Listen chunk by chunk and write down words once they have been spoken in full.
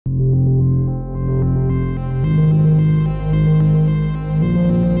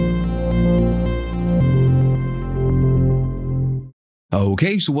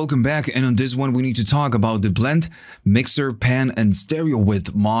Okay, so welcome back, and on this one we need to talk about the blend, mixer, pan, and stereo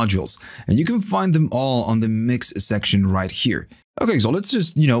width modules, and you can find them all on the mix section right here. Okay, so let's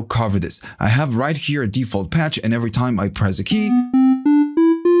just, cover this. I have right here a default patch, and every time I press a key,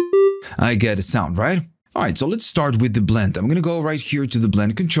 I get a sound, right? Alright, so let's start with the blend. I'm gonna go right here to the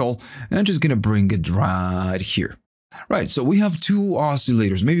blend control, and I'm just gonna bring it right here. Right, so we have two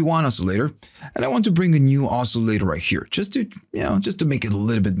oscillators, maybe one oscillator, and I want to bring a new oscillator right here, just to make it a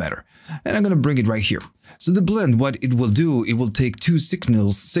little bit better. And I'm going to bring it right here. So the blend, what it will do, it will take two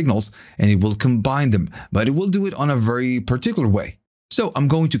signals and it will combine them, but it will do it on a very particular way. So I'm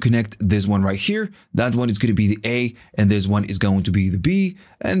going to connect this one right here, that one is going to be the A, and this one is going to be the B,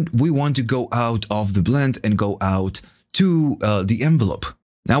 and we want to go out of the blend and go out to the envelope.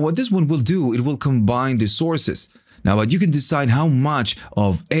 Now what this one will do, it will combine the sources. Now, but you can decide how much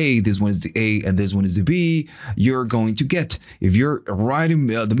of A, this one is the A and this one is the B, you're going to get. If you're right in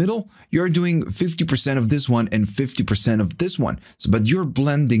the middle, you're doing 50% of this one and 50% of this one. So, but you're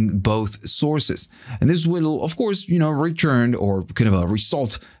blending both sources. And this will, of course, return or kind of a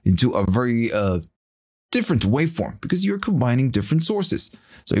result into a very different waveform because you're combining different sources.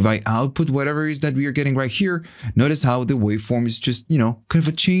 So if I output whatever it is that we are getting right here, notice how the waveform is just, kind of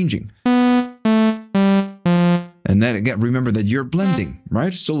a changing. And then again, remember that you're blending,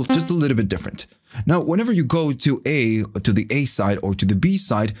 right? So just a little bit different. Now, whenever you go to the A side or to the B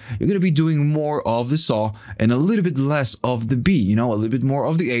side, you're going to be doing more of the saw and a little bit less of the B, a little bit more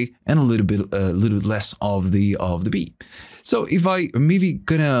of the A and a little bit less of the B. So if I maybe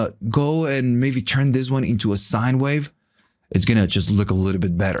gonna go and maybe turn this one into a sine wave, it's going to just look a little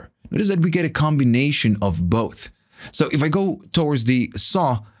bit better. Notice that we get a combination of both. So if I go towards the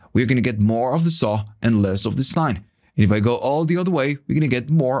saw, we're going to get more of the saw and less of the sine. And if I go all the other way, we're going to get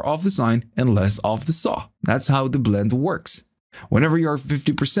more of the sine and less of the saw. That's how the blend works. Whenever you're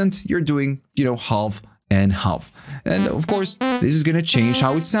 50%, you're doing, half and half. And of course, this is going to change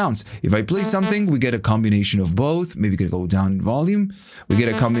how it sounds. If I play something, we get a combination of both. Maybe going to go down in volume. We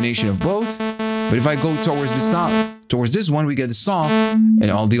get a combination of both. But if I go towards the saw, towards this one, we get the saw. And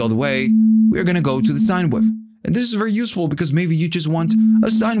all the other way, we're going to go to the sine wave. And this is very useful because maybe you just want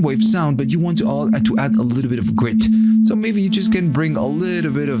a sine wave sound, but you want to add a little bit of grit. So maybe you just can bring a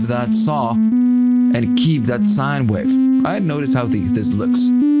little bit of that saw and keep that sine wave. Right? Notice how this looks.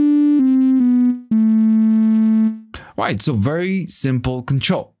 Right, so very simple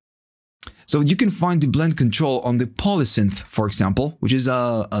control. So you can find the blend control on the polysynth, for example, which is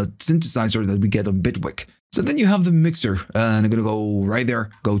a synthesizer that we get on Bitwig. So then you have the mixer, and I'm going to go right there,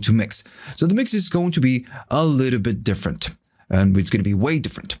 go to mix. So the mix is going to be a little bit different, and it's going to be way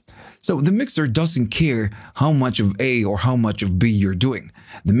different. So the mixer doesn't care how much of A or how much of B you're doing.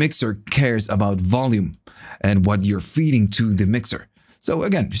 The mixer cares about volume and what you're feeding to the mixer. So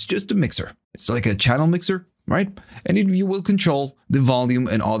again, it's just a mixer. It's like a channel mixer, right? And you will control the volume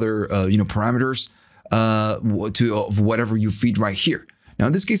and other, parameters of whatever you feed right here. Now,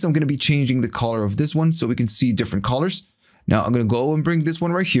 in this case, I'm going to be changing the color of this one so we can see different colors. Now, I'm going to go and bring this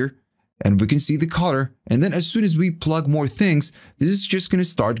one right here, and we can see the color. And then as soon as we plug more things, this is just going to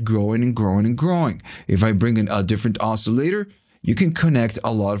start growing and growing and growing. If I bring in a different oscillator, you can connect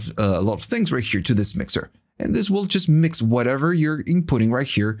a lot of things right here to this mixer. And this will just mix whatever you're inputting right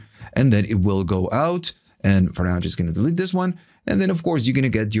here, and then it will go out. And for now, I'm just going to delete this one. And then, of course, you're going to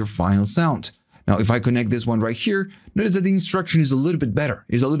get your final sound. Now, if I connect this one right here, notice that the instruction is a little bit better,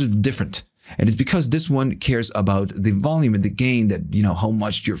 is a little bit different. And it's because this one cares about the volume and the gain that, how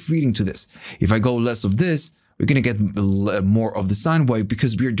much you're feeding to this. If I go less of this, we're going to get more of the sine wave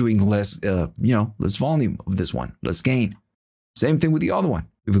because we're doing less, less volume of this one, less gain. Same thing with the other one.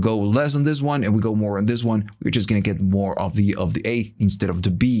 If we go less on this one and we go more on this one, we're just going to get more of the A instead of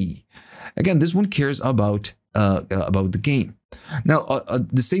the B. Again, this one cares about the gain. Now,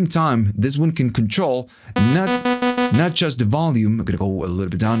 at the same time, this one can control not just the volume. I'm going to go a little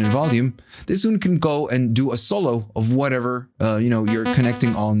bit down in volume. This one can go and do a solo of whatever, you're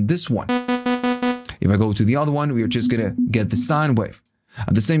connecting on this one. If I go to the other one, we're just going to get the sine wave.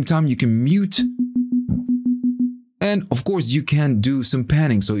 At the same time, you can mute. And of course, you can do some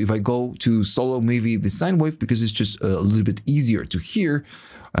panning. So if I go to solo, maybe the sine wave, because it's just a little bit easier to hear.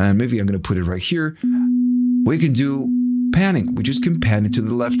 And maybe I'm going to put it right here. We can do panning. We just can pan it to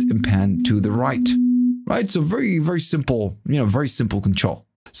the left and pan to the right. Right? So very, very simple, very simple control.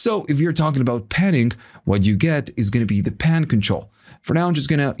 So if you're talking about panning, what you get is going to be the pan control. For now, I'm just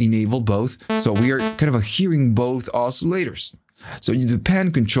going to enable both. So we are kind of hearing both oscillators. So the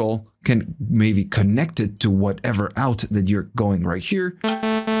pan control can maybe connect it to whatever out that you're going right here.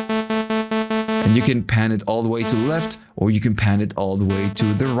 And you can pan it all the way to the left, or you can pan it all the way to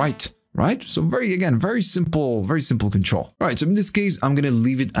the right. Right? So very simple control. All right, so in this case, I'm going to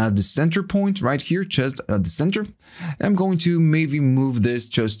leave it at the center point right here, just at the center. And I'm going to maybe move this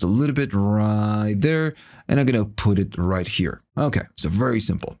just a little bit right there. And I'm going to put it right here. Okay, so very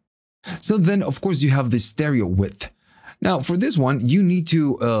simple. So then, of course, you have the stereo width. Now, for this one, you need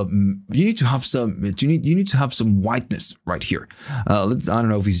to have some whiteness right here. I don't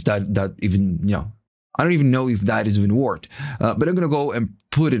know if it's that even, I don't even know if that is even word, but I'm going to go and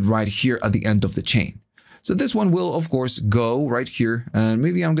put it right here at the end of the chain. So this one will, of course, go right here. And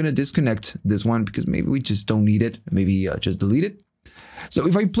maybe I'm going to disconnect this one because maybe we just don't need it. Maybe just delete it. So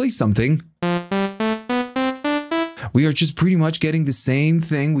if I play something, we are just pretty much getting the same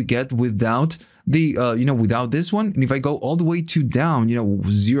thing we get without the, without this one. And if I go all the way to down,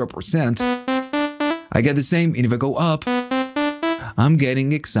 0%, I get the same. And if I go up, I'm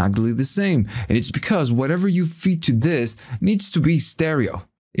getting exactly the same. And it's because whatever you feed to this needs to be stereo.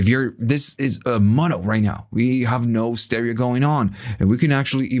 This is a mono right now. We have no stereo going on. And we can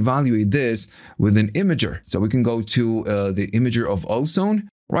actually evaluate this with an imager. So we can go to the imager of Ozone.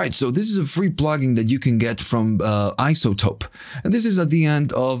 Right, so this is a free plugin that you can get from Isotope. And this is at the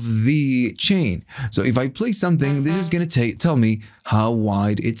end of the chain. So if I play something, this is going to tell me how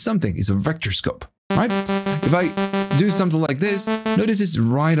wide it's something. It's a vector scope, right? If I do something like this, notice it's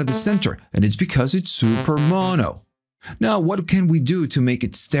right at the center, and it's because it's super mono. Now, what can we do to make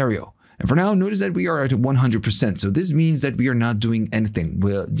it stereo? And for now, notice that we are at 100%. So this means that we are not doing anything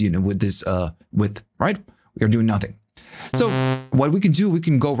with this width, right? We are doing nothing. So what we can do, we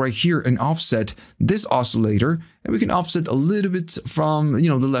can go right here and offset this oscillator, and we can offset a little bit from,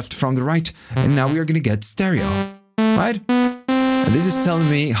 the left from the right. And now we are going to get stereo, right? And this is telling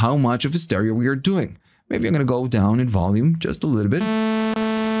me how much of a stereo we are doing. Maybe I'm going to go down in volume just a little bit.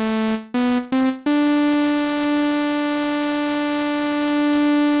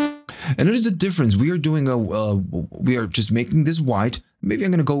 And notice the difference. We are doing we are just making this white. Maybe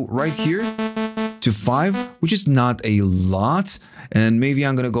I'm going to go right here to 5, which is not a lot. And maybe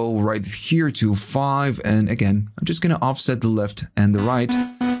I'm going to go right here to 5. And again, I'm just going to offset the left and the right.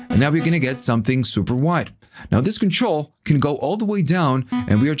 And now we're going to get something super wide. Now this control can go all the way down,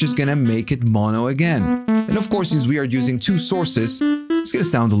 and we are just going to make it mono again. And of course, since we are using 2 sources, it's going to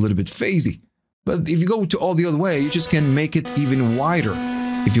sound a little bit phasey. But if you go to all the other way, you just can make it even wider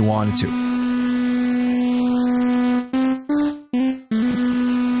if you wanted to.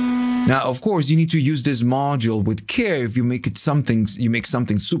 Now, of course, you need to use this module with care. If you make something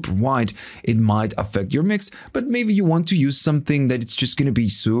super wide, it might affect your mix. But maybe you want to use something that it's just going to be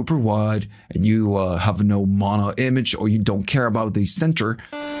super wide, and you have no mono image, or you don't care about the center.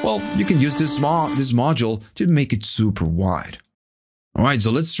 Well, you can use this module to make it super wide. All right,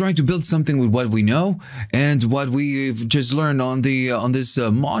 so let's try to build something with what we know and what we've just learned on this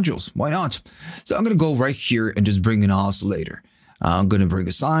modules. Why not? So I'm going to go right here and just bring an oscillator. I'm going to bring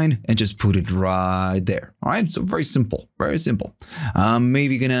a sine and just put it right there. All right, so very simple, very simple.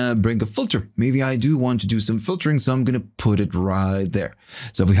 Maybe going to bring a filter. Maybe I do want to do some filtering, so I'm going to put it right there.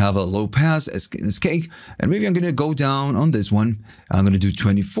 So we have a low pass escape, and maybe I'm going to go down on this one. I'm going to do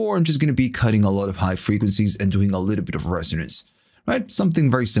 24. I'm just going to be cutting a lot of high frequencies and doing a little bit of resonance. Right,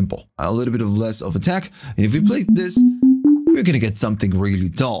 something very simple, a little bit of less of attack. And if we place this, we're going to get something really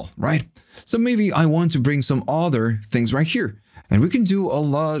dull, right? So maybe I want to bring some other things right here. And we can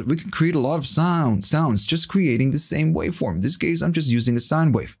create a lot of sounds just creating the same waveform. In this case, I'm just using a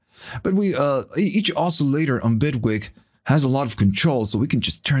sine wave. But each oscillator on Bitwig has a lot of control, so we can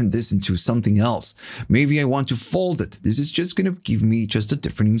just turn this into something else. Maybe I want to fold it. This is just going to give me just a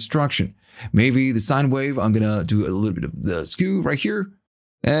different instruction. Maybe the sine wave, I'm going to do a little bit of the skew right here.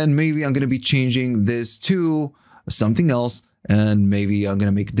 And maybe I'm going to be changing this to something else. And maybe I'm going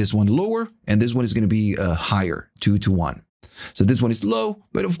to make this one lower, and this one is going to be higher, 2 to 1. So this one is low,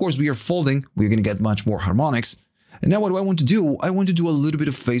 but of course we are folding. We're going to get much more harmonics. And now what do I want to do? I want to do a little bit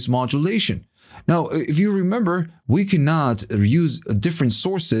of phase modulation. Now, if you remember, we cannot use different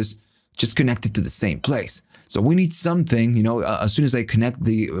sources just connected to the same place. So we need something, as soon as I connect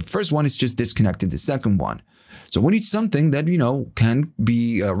the first one, it's just disconnected the second one. So we need something that, can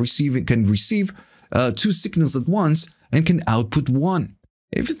receive 2 signals at once and can output 1.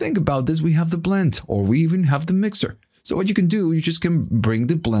 If you think about this, we have the blend, or we even have the mixer. So what you can do, you just can bring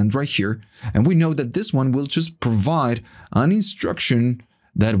the blend right here. And we know that this one will just provide an instruction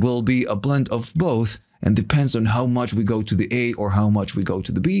that will be a blend of both, and depends on how much we go to the A or how much we go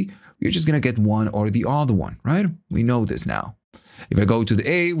to the B. You're just going to get one or the other one, right? We know this now. If I go to the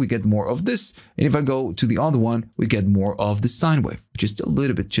A, we get more of this. And if I go to the other one, we get more of the sine wave. Just a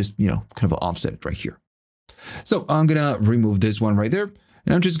little bit, just, you know, kind of offset right here. So I'm going to remove this one right there.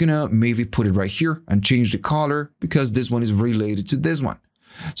 And I'm just going to maybe put it right here and change the color because this one is related to this one.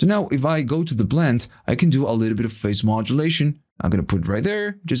 So now if I go to the blend, I can do a little bit of phase modulation. I'm going to put it right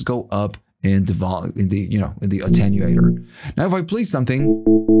there. Just go up in the attenuator. Now if I play something,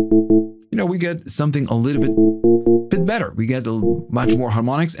 you know, we get something a little bit better. We get much more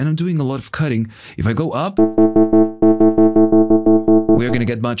harmonics, and I'm doing a lot of cutting. If I go up, we are going to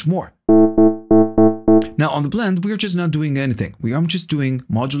get much more. Now on the blend, we are just not doing anything. I'm just doing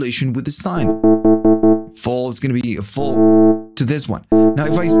modulation with the sine. Full, it's going to be a full to this one. Now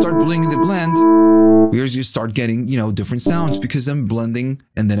if I start blending the blend, we just start getting, you know, different sounds because I'm blending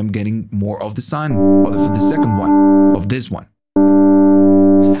and then I'm getting more of the sine of the second one, of this one.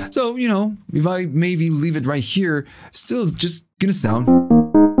 So, you know, if I maybe leave it right here, still it's just gonna sound,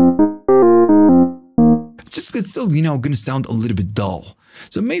 it's still, you know, gonna sound a little bit dull.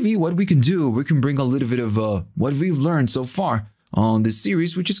 So maybe what we can do, we can bring a little bit of what we've learned so far on this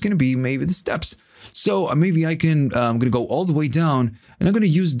series, which is gonna be maybe the steps. So maybe I can, I'm gonna go all the way down and I'm gonna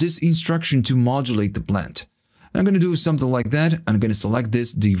use this instruction to modulate the blend. And I'm gonna do something like that. I'm gonna select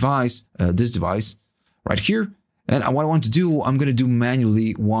this device right here. And what I want to do, I'm going to do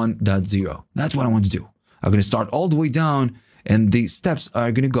manually 1.0. That's what I want to do. I'm going to start all the way down, and the steps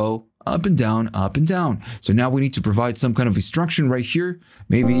are going to go up and down, up and down. So now we need to provide some kind of instruction right here.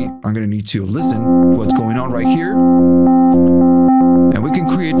 Maybe I'm going to need to listen to what's going on right here. And we can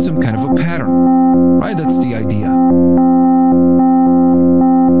create some kind of a pattern, right? That's the idea.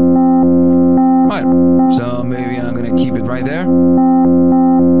 Right. So maybe I'm going to keep it right there.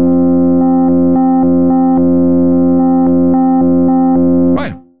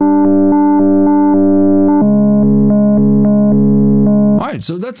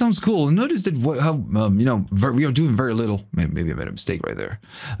 So that sounds cool. Notice that how you know, we are doing very little. Maybe I made a mistake right there.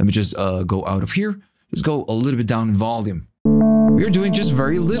 Let me just go out of here. Just go a little bit down in volume. We are doing just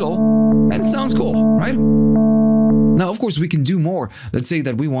very little, and it sounds cool, right? Now, of course, we can do more. Let's say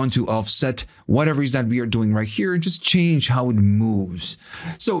that we want to offset whatever it is that we are doing right here and just change how it moves.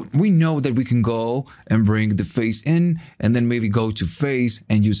 So we know that we can go and bring the phase in and then maybe go to phase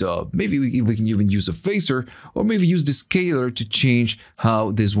and use maybe we can even use a phaser or maybe use the scaler to change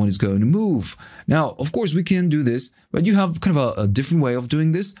how this one is going to move. Now, of course, we can do this, but you have kind of a different way of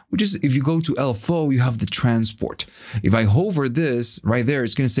doing this, which is if you go to LFO, you have the transport. If I hover this right there,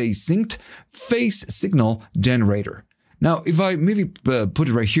 it's going to say synced phase signal generator. Now, if I maybe put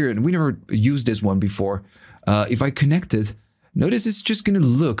it right here, and we never used this one before, if I connect it, notice it's just going to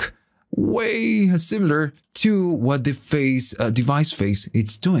look way similar to what the phase, device phase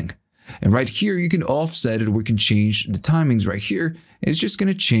it's doing. And right here, you can offset it, or we can change the timings right here. It's just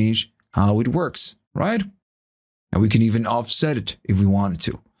going to change how it works, right? And we can even offset it if we wanted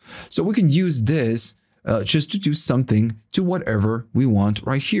to. So we can use this just to do something to whatever we want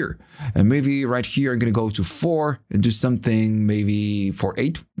right here. And maybe right here, I'm going to go to 4 and do something maybe for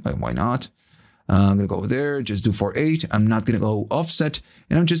 8. Why not? I'm going to go there, just do for 8. I'm not going to go offset,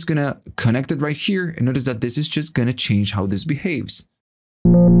 and I'm just going to connect it right here. And notice that this is just going to change how this behaves.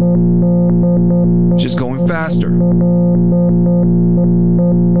 Just going faster.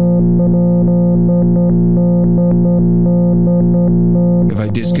 If I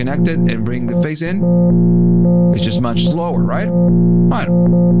disconnect it and bring the phase in, it's just much slower, right? Right.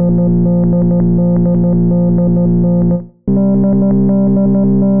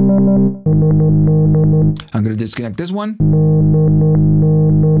 I'm going to disconnect this one.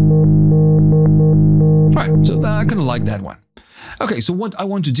 Right, so I kind of like that one. Okay, so what I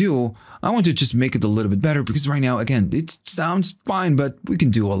want to do, I want to just make it a little bit better because right now, again, it sounds fine, but we can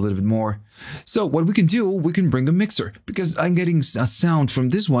do a little bit more. So what we can do, we can bring a mixer because I'm getting a sound from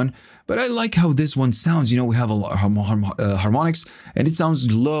this one, but I like how this one sounds. You know, we have a lot of harmonics and it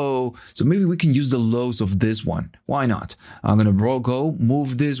sounds low. So maybe we can use the lows of this one. Why not? I'm going to go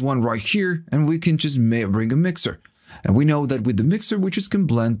move this one right here and we can just bring a mixer. And we know that with the mixer, we just can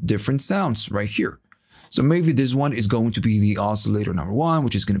blend different sounds right here. So maybe this one is going to be the oscillator number 1,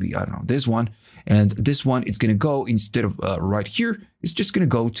 which is going to be, I don't know, this one. And this one, it's going to go instead of right here, it's just going to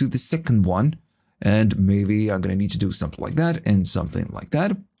go to the second one. And maybe I'm going to need to do something like that and something like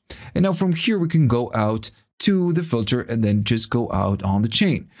that. And now from here, we can go out to the filter and then just go out on the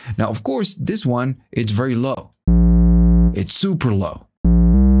chain. Now, of course, this one, it's very low. It's super low.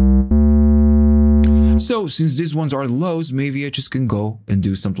 So since these ones are lows, maybe I just can go and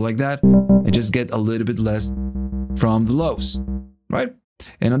do something like that and just get a little bit less from the lows, right?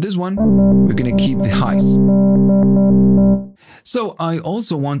 And on this one, we're going to keep the highs. So I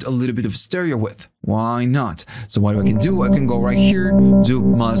also want a little bit of stereo width. Why not? So what I can do, I can go right here, do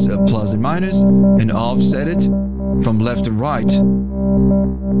plus and minus, and offset it from left to right.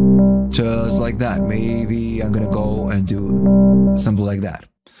 Just like that. Maybe I'm gonna go and do something like that.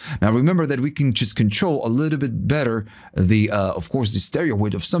 Now remember that we can just control a little bit better the, of course, the stereo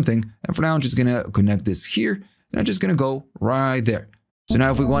width of something. And for now, I'm just gonna connect this here, and I'm just gonna go right there. So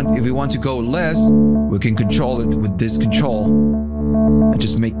now if we want to go less, we can control it with this control and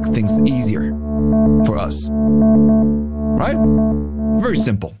just make things easier for us. Right? Very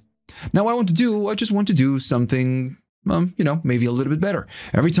simple. Now what I want to do, I just want to do something, you know, maybe a little bit better.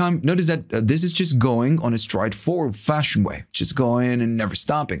 Every time, notice that this is just going on a straight forward fashion way, just going and never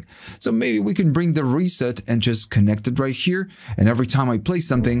stopping. So maybe we can bring the reset and just connect it right here. And every time I play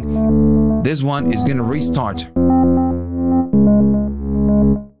something, this one is going to restart.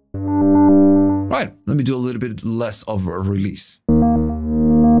 Right, let me do a little bit less of a release.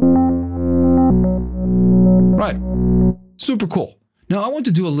 Right, super cool. Now I want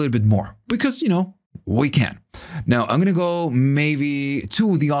to do a little bit more because, you know, we can. Now I'm gonna go maybe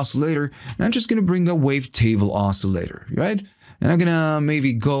to the oscillator, and I'm just gonna bring a wavetable oscillator, right? And I'm gonna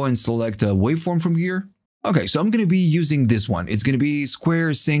maybe go and select a waveform from here. Okay, so I'm gonna be using this one. It's gonna be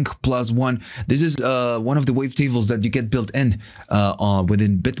square sync plus 1. This is one of the wavetables that you get built in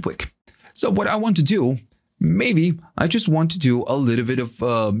within Bitwig. So what I want to do, maybe I just want to do a little bit of,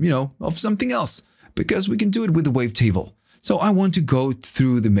 you know, of something else, because we can do it with the wavetable. So I want to go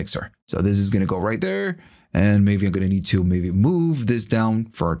through the mixer. So this is going to go right there. And maybe I'm going to need to maybe move this down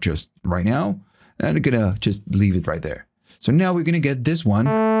for just right now. And I'm going to just leave it right there. So now we're going to get this one.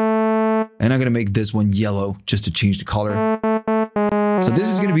 And I'm going to make this one yellow just to change the color. So this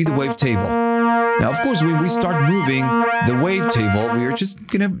is going to be the wavetable. Now, of course, when we start moving the wavetable, we are just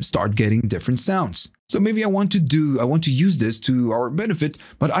going to start getting different sounds. So maybe I want to use this to our benefit,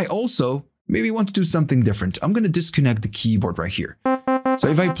 but I also maybe want to do something different. I'm going to disconnect the keyboard right here. So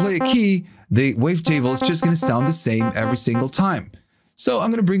if I play a key, the wavetable is just going to sound the same every single time. So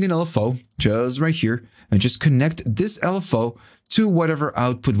I'm going to bring an LFO just right here and just connect this LFO to whatever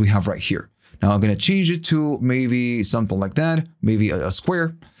output we have right here. Now I'm going to change it to maybe something like that, maybe a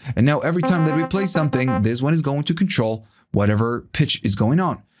square. And now every time that we play something, this one is going to control whatever pitch is going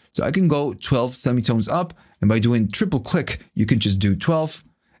on. So I can go 12 semitones up, and by doing triple click, you can just do 12,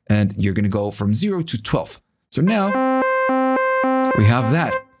 and you're going to go from 0 to 12. So now we have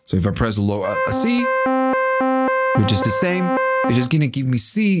that. So if I press a C, which is the same, it's just going to give me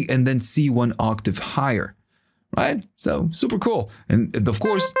C and then C 1 octave higher, right? So super cool. And of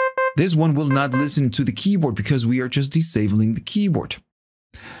course, this one will not listen to the keyboard because we are just disabling the keyboard.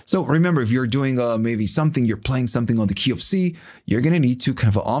 So remember, if you're doing maybe something, you're playing something on the key of C, you're going to need to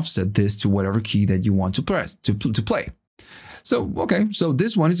kind of offset this to whatever key that you want to press to play. So, okay, so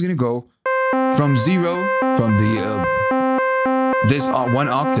this one is going to go from 0, from the this 1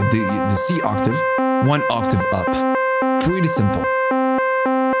 octave, the C octave, 1 octave up. Pretty simple.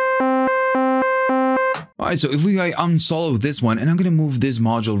 Alright, so if I unsolo this one, and I'm going to move this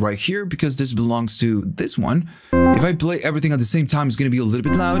module right here because this belongs to this one. If I play everything at the same time, it's going to be a little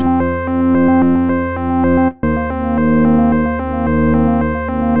bit loud.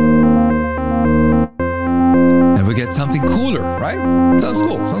 And we get something cooler, right? Sounds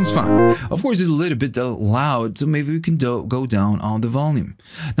cool, sounds fun. Of course, it's a little bit loud, so maybe we can go down on the volume.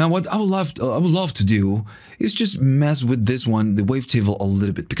 Now, what I would love to do is just mess with this one, the wavetable, a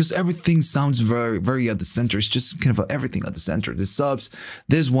little bit, because everything sounds very at the center. It's just kind of everything at the center. The subs,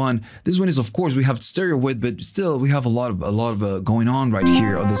 this one is, of course, we have stereo width, but still we have a lot of going on right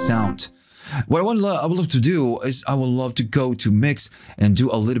here on the sound. What I would love to do is I would love to go to mix and do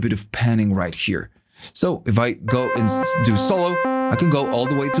a little bit of panning right here. So if I go and do solo, I can go all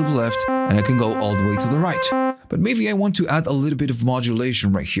the way to the left and I can go all the way to the right. But maybe I want to add a little bit of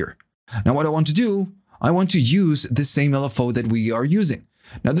modulation right here. Now what I want to do, I want to use the same LFO that we are using.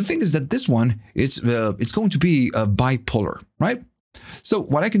 Now the thing is that this one, it's going to be bipolar, right? So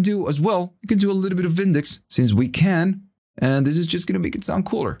what I can do as well, I can do a little bit of index since we can, and this is just going to make it sound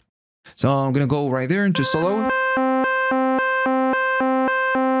cooler. So I'm going to go right there and just solo.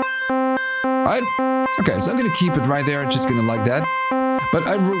 Right? Okay, so I'm going to keep it right there, just going to like that. But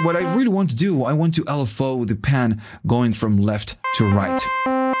what I really want to do, I want to LFO the pan going from left to right.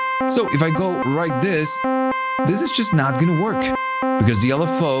 So if I go like this is just not going to work because the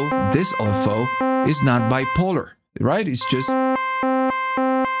LFO, this LFO, is not bipolar, right? It's just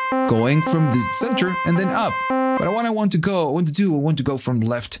going from the center and then up. But what I want to go from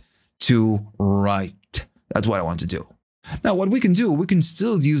left to right. That's what I want to do. Now, what we can do, we can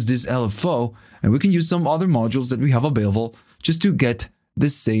still use this LFO and we can use some other modules that we have available just to get the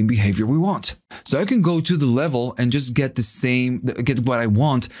same behavior we want. So I can go to the level and just get what I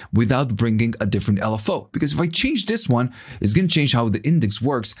want without bringing a different LFO. Because if I change this one, it's going to change how the index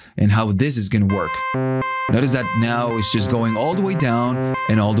works and how this is going to work. Notice that now it's just going all the way down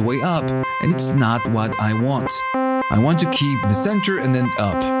and all the way up, and it's not what I want. I want to keep the center and then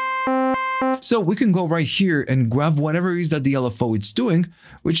up. So we can go right here and grab whatever it is that the LFO is doing,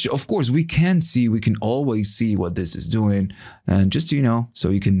 which of course we can see, we can always see what this is doing. And just, you know, so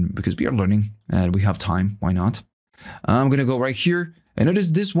you can, because we are learning and we have time, why not? I'm going to go right here and notice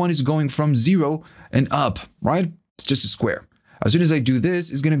this one is going from 0 and up, right? It's just a square. As soon as I do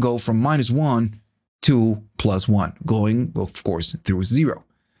this, it's going to go from -1 to +1, going, well, of course, through 0.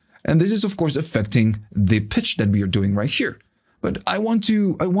 And this is, of course, affecting the pitch that we are doing right here. But I want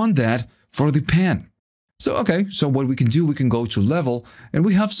that for the pan. So, okay, so what we can do, we can go to level and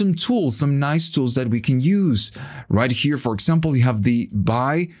we have some tools, some nice tools that we can use. Right here, for example, you have the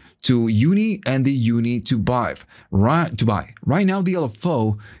bi to uni and the uni to bi. Right now, the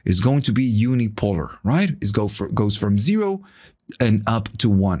LFO is going to be unipolar, right? It goes from 0 and up to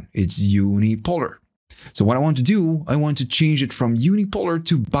 1. It's unipolar. So what I want to do, I want to change it from unipolar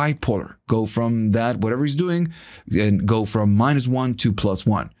to bipolar. Go from that, whatever he's doing, and go from -1 to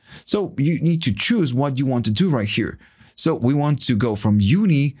 +1. So you need to choose what you want to do right here. So we want to go from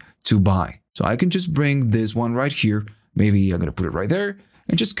uni to bi. So I can just bring this one right here. Maybe I'm going to put it right there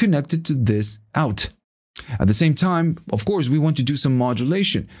and just connect it to this out. At the same time, of course, we want to do some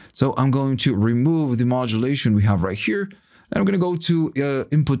modulation. So I'm going to remove the modulation we have right here. And I'm going to go to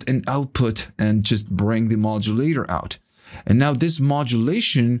input and output and just bring the modulator out. And now this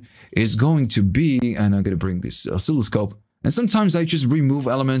modulation is going to be, and I'm going to bring this oscilloscope. And sometimes I just remove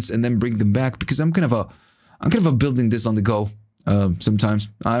elements and then bring them back because I'm kind of a building this on the go. Sometimes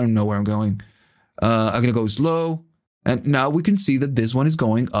I don't know where I'm going. I'm going to go slow. And now we can see that this one is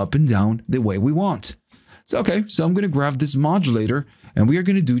going up and down the way we want. So, okay, so I'm going to grab this modulator and we are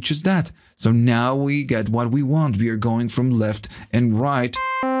going to do just that. So now we get what we want. We are going from left and right.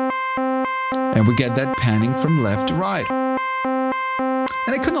 And we get that panning from left to right.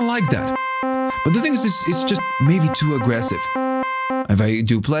 And I kind of like that. But the thing is, it's just maybe too aggressive. If I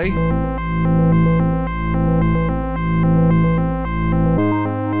do play.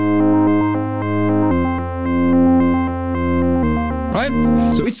 Right?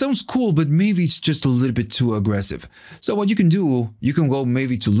 So it sounds cool, but maybe it's just a little bit too aggressive. So what you can do, you can go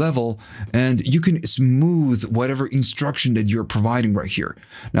maybe to level and you can smooth whatever instruction that you're providing right here.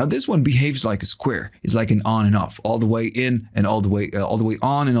 Now this one behaves like a square. It's like an on and off, all the way in and all the way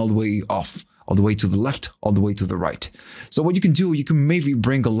on and all the way off, all the way to the left, all the way to the right. So what you can do, you can maybe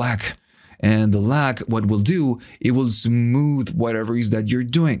bring a lag. And the lag, what will do, it will smooth whatever it is that you're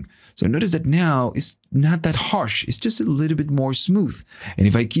doing. So notice that now it's not that harsh. It's just a little bit more smooth. And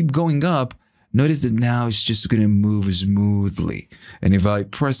if I keep going up, notice that now it's just going to move smoothly. And if I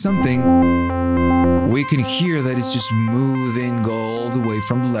press something, we can hear that it's just moving all the way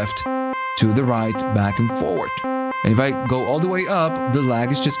from the left to the right, back and forward. And if I go all the way up, the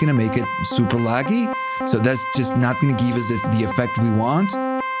lag is just going to make it super laggy. So that's just not going to give us the effect we want.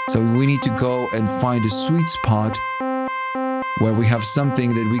 So we need to go and find a sweet spot where we have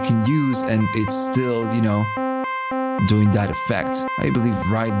something that we can use and it's still, you know, doing that effect. I believe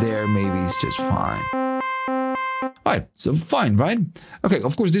right there, maybe it's just fine. Alright, so fine, right? Okay,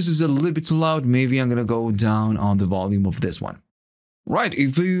 of course, this is a little bit too loud. Maybe I'm going to go down on the volume of this one. Right,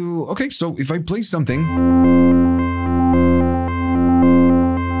 okay, so if I play something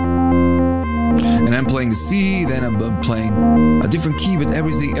and I'm playing a C, then I'm playing a different key, but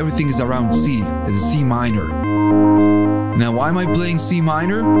everything is around C, the C minor. Now, why am I playing C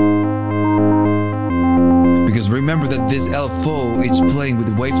minor? Because remember that this LFO is playing with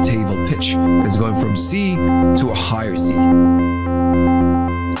the wavetable pitch. It's going from C to a higher C.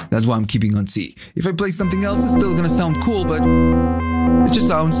 That's why I'm keeping on C. If I play something else, it's still gonna sound cool, but it just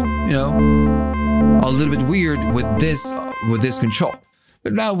sounds, you know, a little bit weird with this control.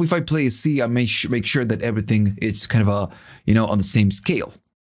 But now if I play a C, I make sure that everything is kind of on the same scale.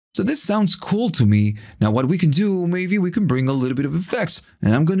 So this sounds cool to me. Now what we can do, maybe we can bring a little bit of effects.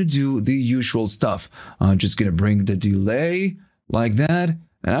 And I'm going to do the usual stuff. I'm just going to bring the delay like that.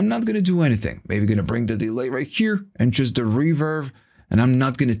 And I'm not going to do anything. Maybe going to bring the delay right here and just the reverb. And I'm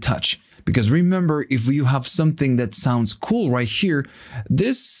not going to touch. Because remember, if you have something that sounds cool right here,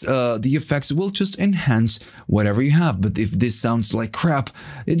 the effects will just enhance whatever you have. But if this sounds like crap,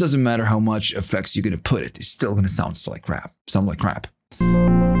 it doesn't matter how much effects you're going to put it. It's still going to sound like crap.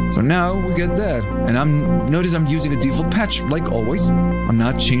 So now we get that. And notice I'm using a default patch like always. I'm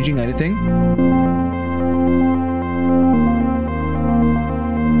not changing anything.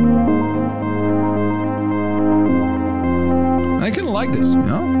 like this, you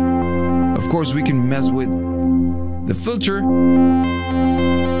know? Of course, we can mess with the filter.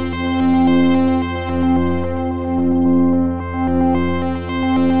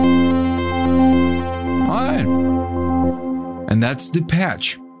 And that's the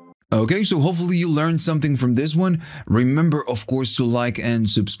patch. Okay, so hopefully you learned something from this one. Remember, of course, to like and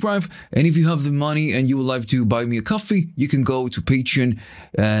subscribe. And if you have the money and you would like to buy me a coffee, you can go to Patreon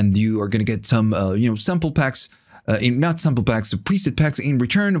and you are going to get some, sample packs. Not sample packs, preset packs in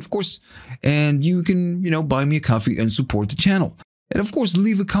return, of course. And you can, buy me a coffee and support the channel. And of course,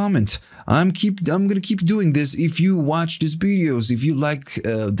 leave a comment. I'm gonna keep doing this if you watch these videos, if you like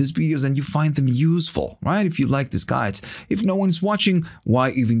these videos and you find them useful, right? If you like these guides. If no one's watching,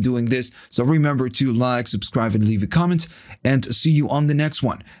 why even doing this? So remember to like, subscribe, and leave a comment. And see you on the next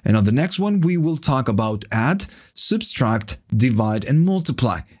one. And on the next one, we will talk about add, subtract, divide, and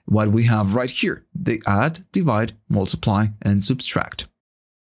multiply. What we have right here: the add, divide, multiply, and subtract.